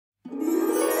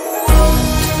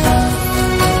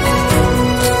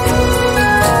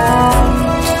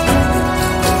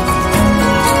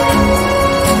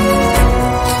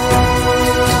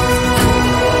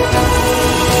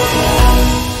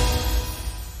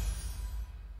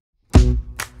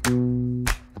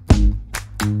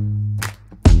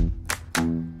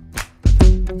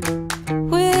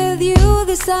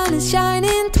sun is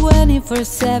shining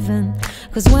 24/7.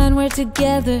 Cause when we're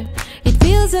together, it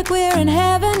feels like we're in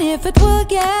heaven. If it will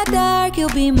get dark,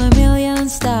 you'll be my million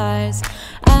stars.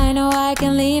 I know I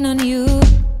can lean on you.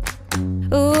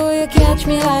 Ooh, you catch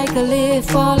me like a leaf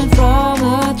falling from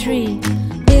a tree.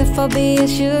 If I'll be a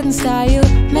shooting star, you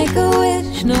make a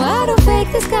wish. No, I don't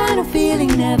fake this kind of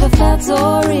feeling, never felt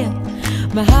so real.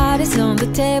 My heart is on the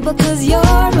table cause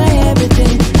you're my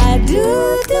everything. I do,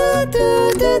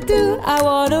 I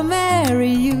wanna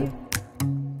marry you.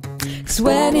 Cause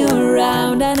when you're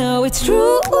around, I know it's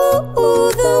true.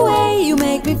 The way you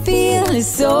make me feel is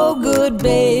so good,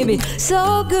 baby.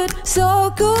 So good, so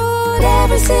good.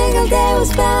 Every single day we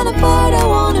spend apart, I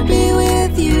wanna be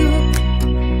with you.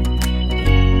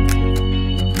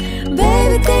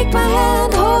 Baby, take my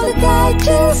hand, hold it tight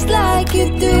just like you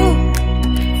do.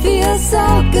 Feels so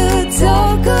good, so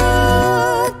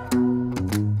good.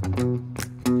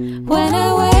 When I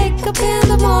wake up in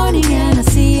the morning and I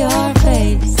see your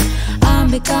face, I'm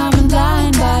becoming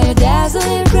blind by your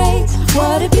dazzling grace.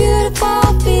 What a beautiful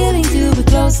feeling to be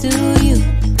close to you.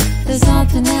 There's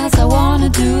nothing else I wanna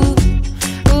do.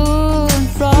 Ooh, and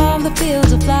from the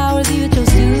fields of flowers you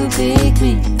chose to pick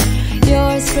me.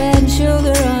 You're spreading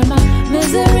sugar on my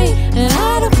misery. And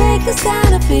I don't fake this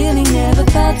kind of feeling, never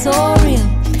felt so real.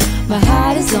 My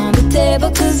heart is on the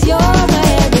table cause you're my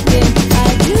everything. I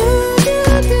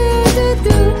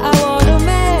do, I wanna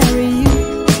marry you.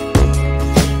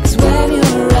 Cause when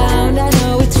you're around, I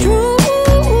know it's true.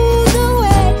 The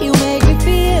way you make me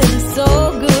feel is so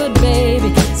good, baby.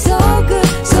 So good,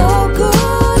 so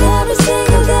good. Every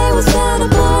single day we spend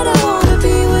apart, I wanna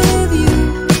be with you.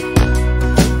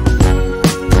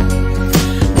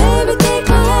 Baby, take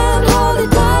my hand, hold it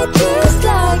tight just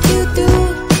like you do.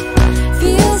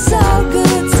 Feels so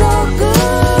good, so good.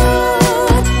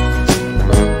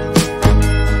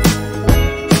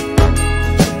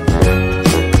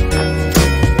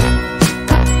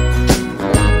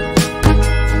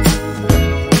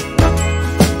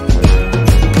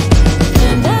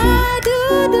 And I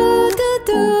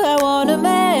do, I wanna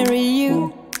marry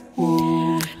you.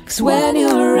 Cause when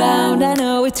you're around, I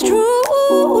know it's true.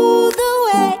 The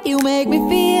way you make me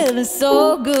feel is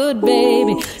so good,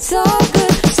 baby. So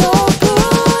good, so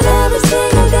good. Every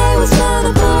single day we spend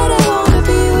apart, I wanna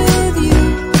be with you.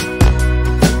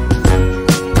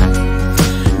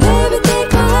 Baby, take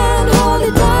my hand, hold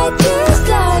it tight just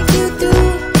like you do.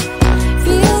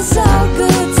 Feels so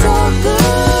good, so good.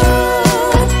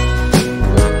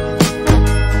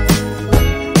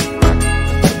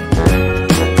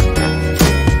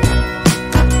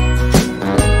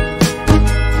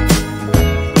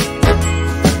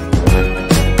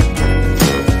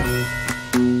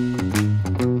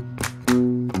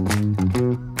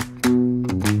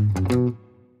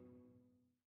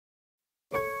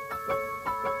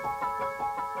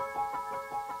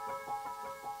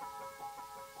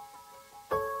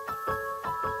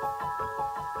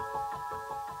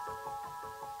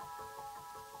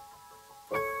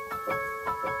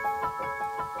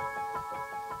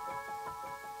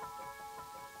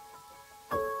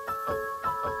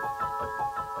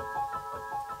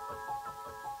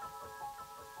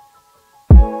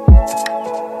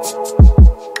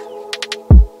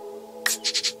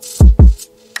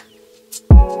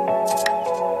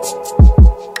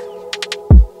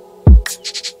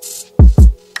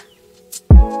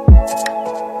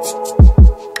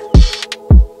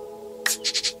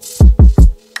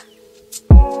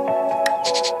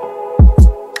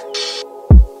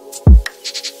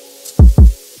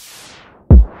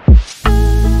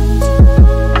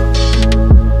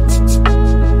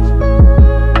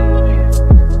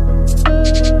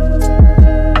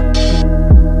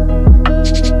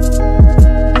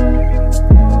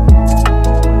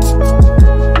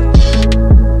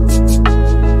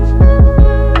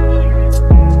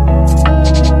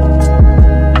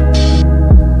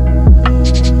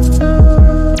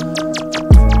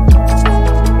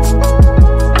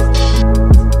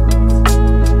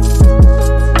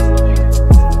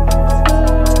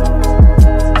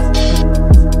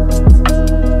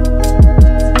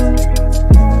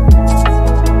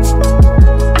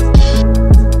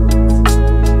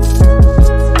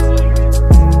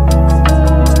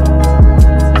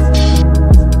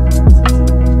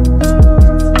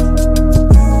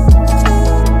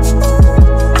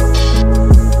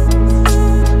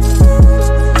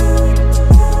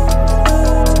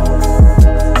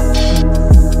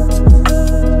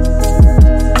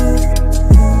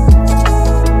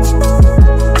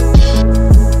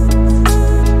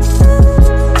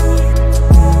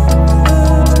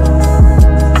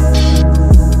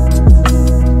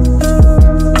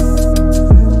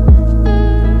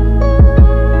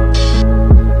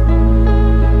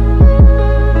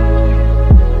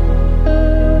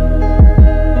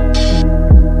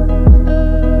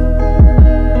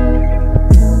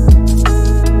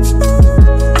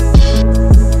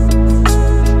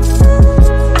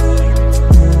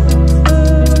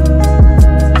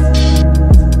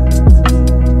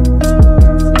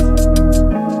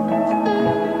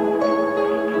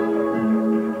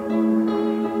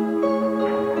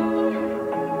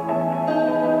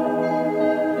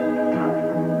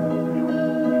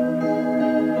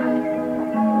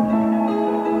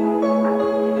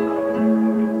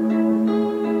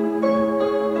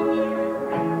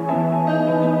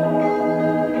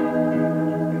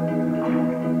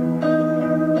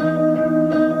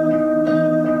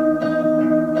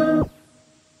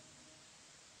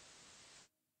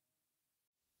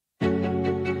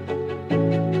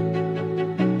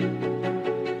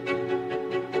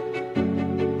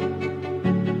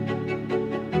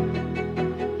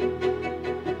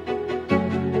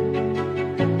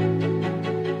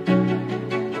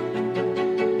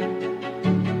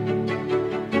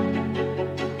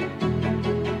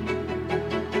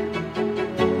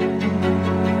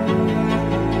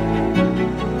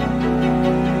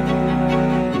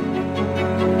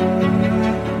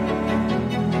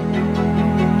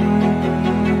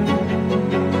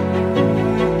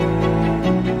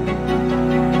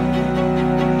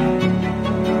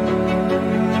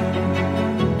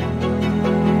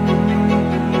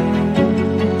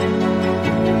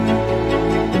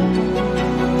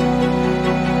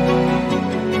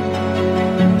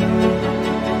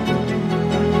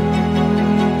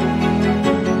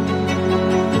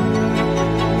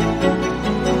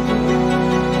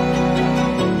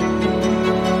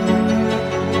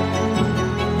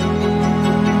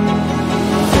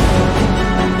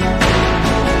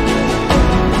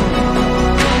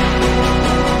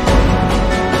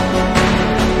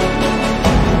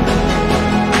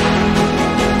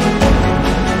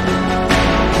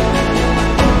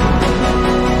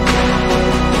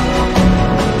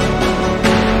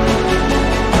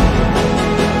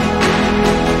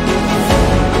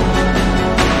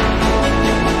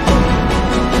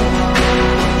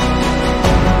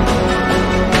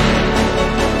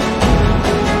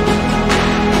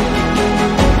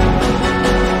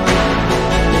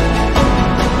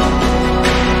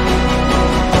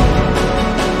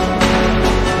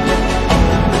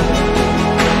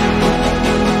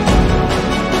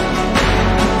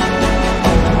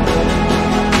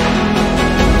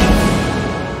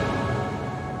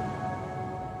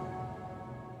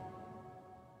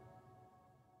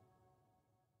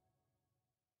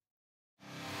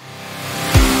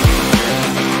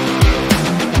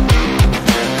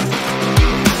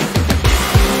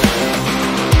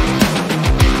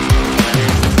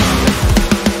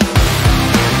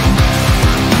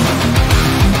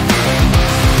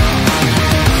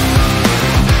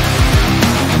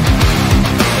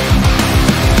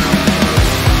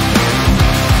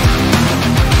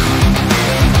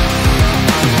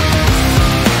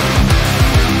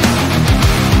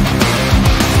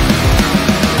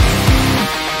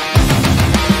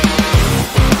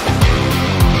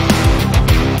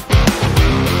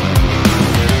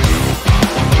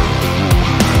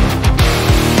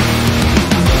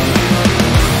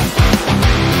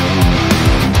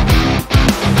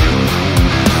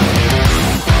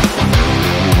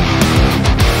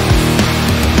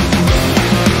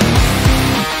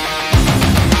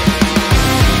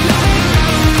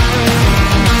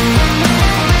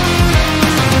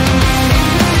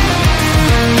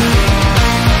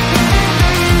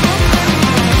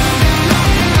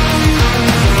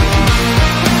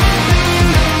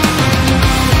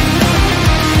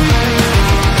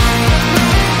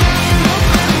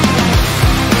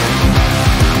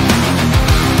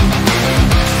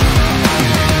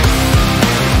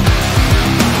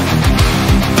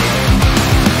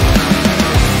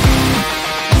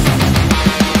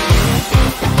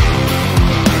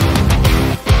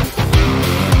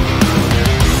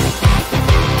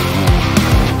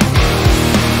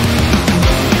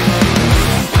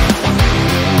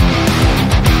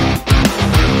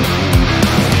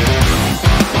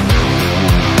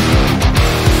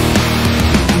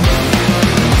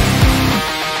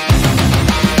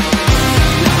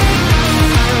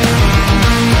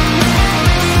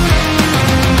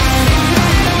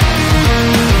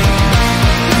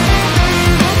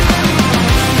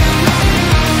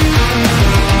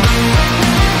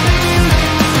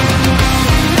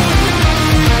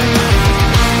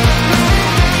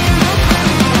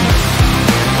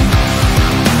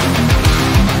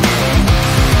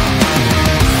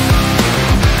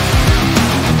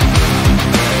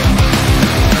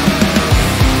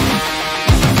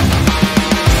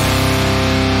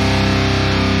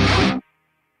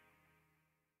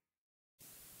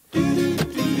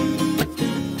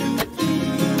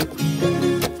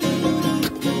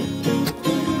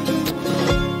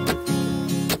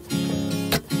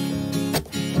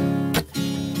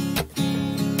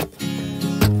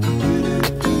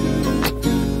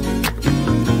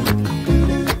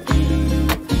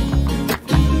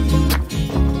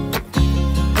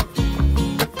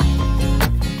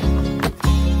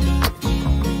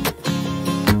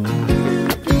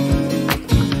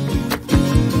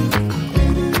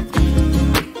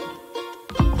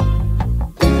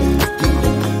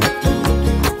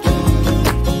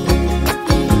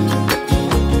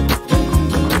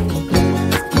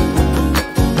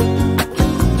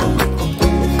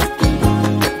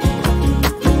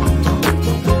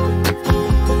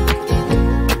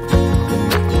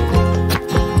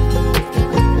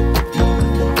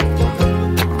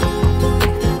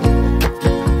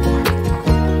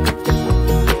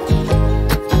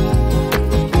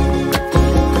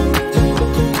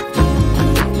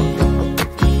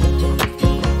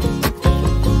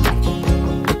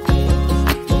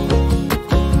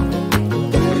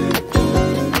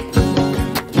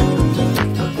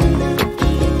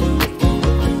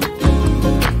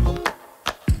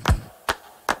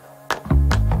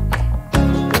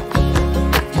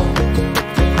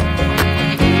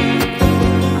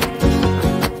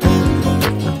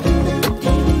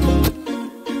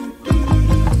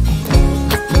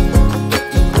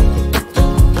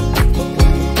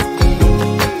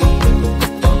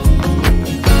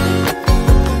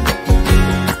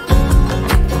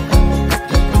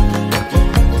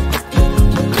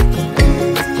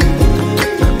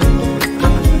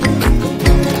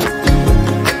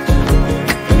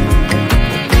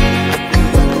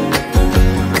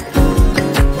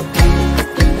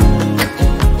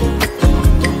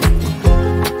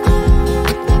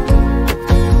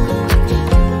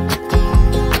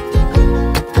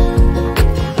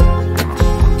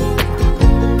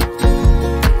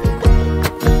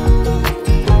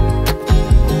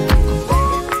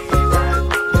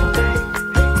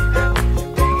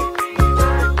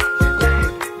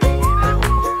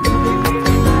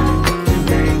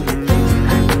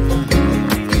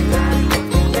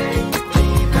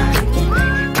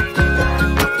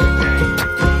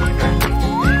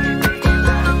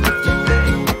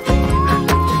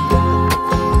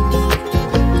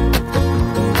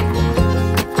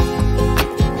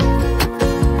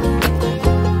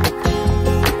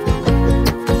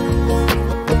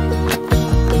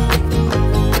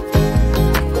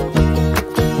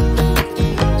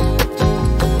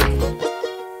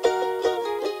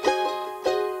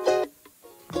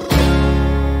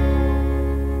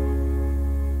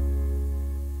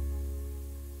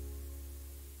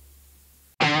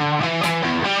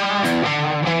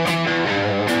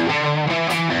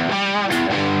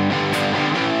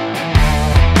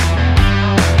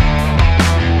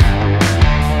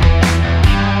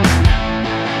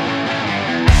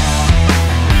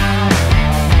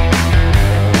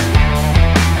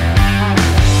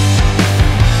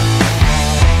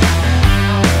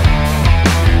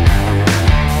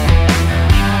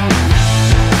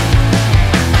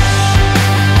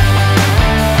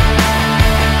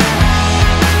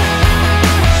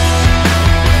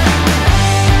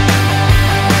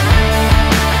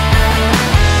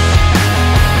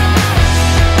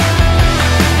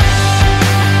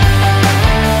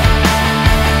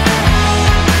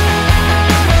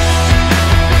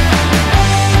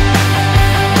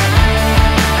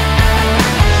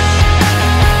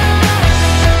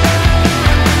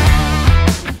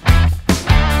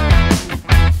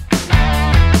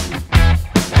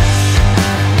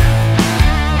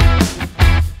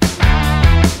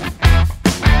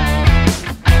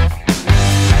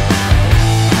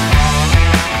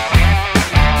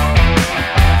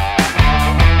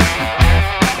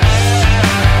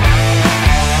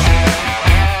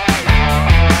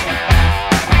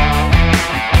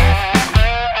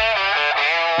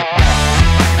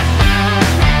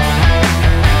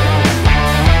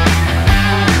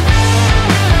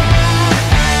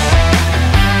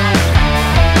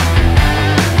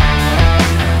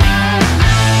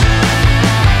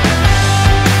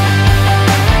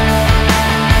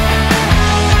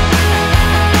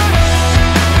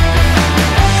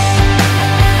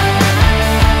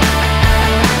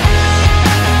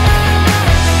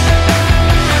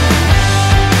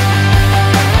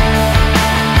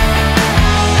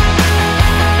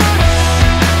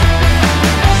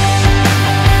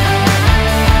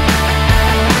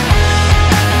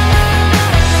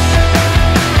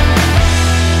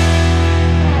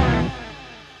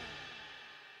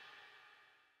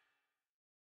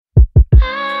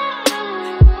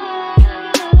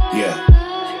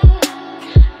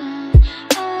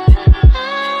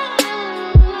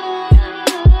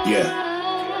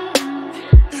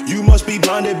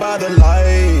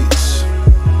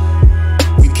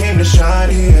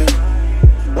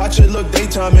 Watch it look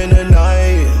daytime in the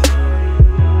night.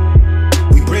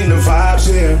 We bring the vibes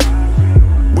here.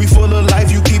 We full of life,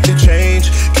 you keep the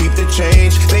change, keep the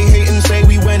change. They hate and say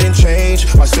we went and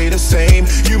changed. Why stay the same?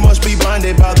 You must be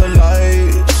blinded by the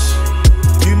lights.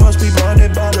 You must be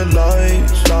blinded by the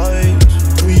lights, lights.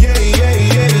 Yeah, yeah,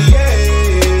 yeah, yeah.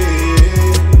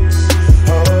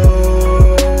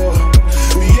 Oh,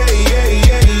 yeah, yeah,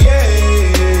 yeah, yeah.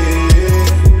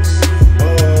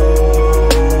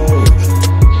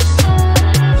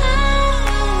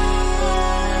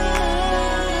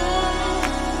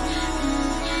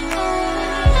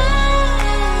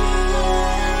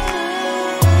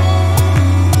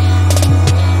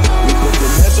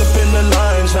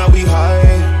 Now we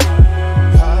high,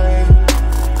 high,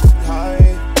 high.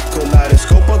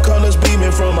 Kaleidoscope of colors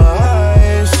beaming from our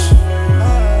eyes,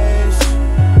 eyes,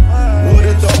 eyes.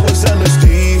 Would've thought was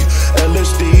LSD,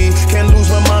 LSD. Can't lose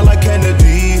my mind like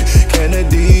Kennedy,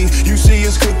 Kennedy. You see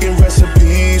us cooking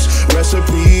recipes,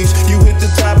 recipes. You hit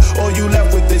the top, all you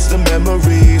left with is the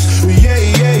memories. Yeah,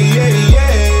 yeah, yeah,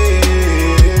 yeah.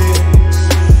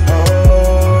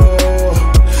 Oh,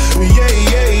 yeah,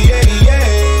 yeah, yeah, yeah.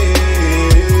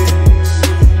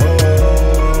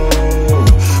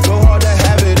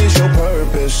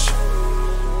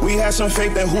 We had some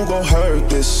faith, then who gon' hurt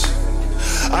this?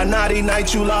 I naughty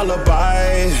night, you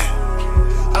lullaby.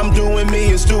 I'm doing me,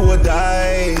 it's do or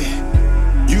die.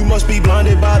 You must be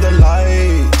blinded by the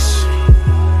lights.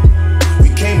 We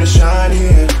came to shine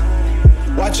here.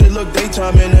 Watch it look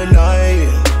daytime in the night.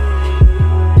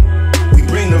 We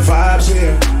bring the vibes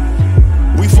here.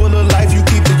 We full of life,